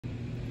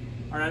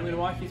All right, I'm going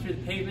to walk you through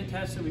the pavement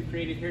test that we've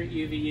created here at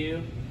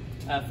UVU.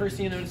 First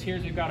thing you notice here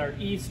is we've got our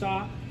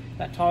E-stop.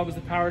 That toggles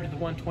the power to the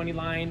 120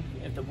 line.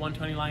 If the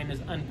 120 line is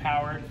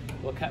unpowered,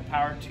 we'll cut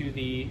power to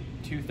the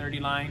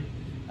 230 line.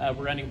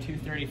 We're running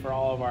 230 for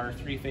all of our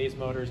 3-phase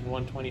motors and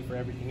 120 for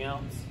everything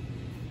else.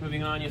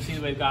 Moving on, you'll see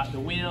that we've got the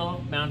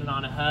wheel mounted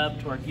on a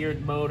hub to our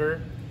geared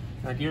motor.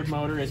 Our geared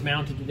motor is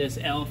mounted to this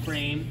L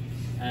frame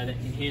that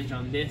can hinge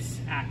on this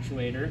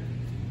actuator.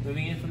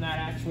 Moving in from that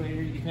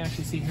actuator, you can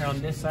actually see here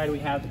on this side we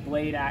have the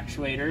blade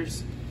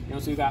actuators. You know,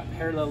 so we've got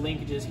parallel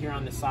linkages here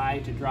on the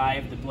side to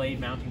drive the blade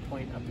mounting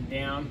point up and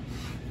down.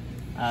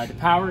 The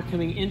power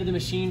coming into the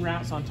machine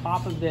routes on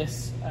top of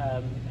this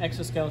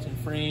exoskeleton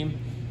frame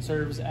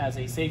serves as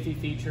a safety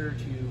feature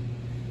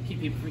to keep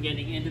people from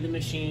getting into the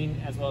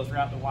machine as well as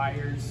route the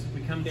wires.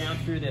 We come down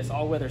through this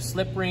all-weather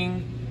slip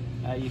ring.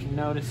 You can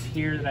notice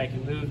here that I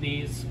can move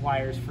these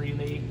wires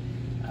freely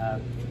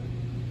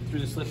through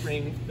the slip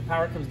ring. The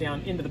power comes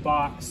down into the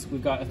box.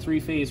 We've got a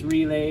 3-phase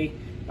relay,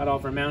 got all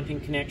of our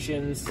mounting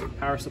connections,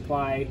 power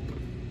supply,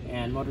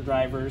 and motor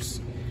drivers.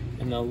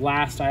 And the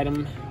last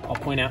item I'll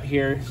point out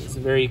here is a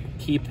very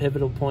key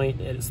pivotal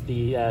point. It's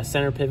the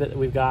center pivot that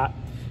we've got,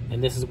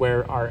 and this is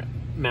where our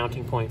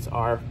mounting points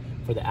are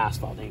for the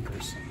asphalt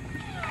anchors.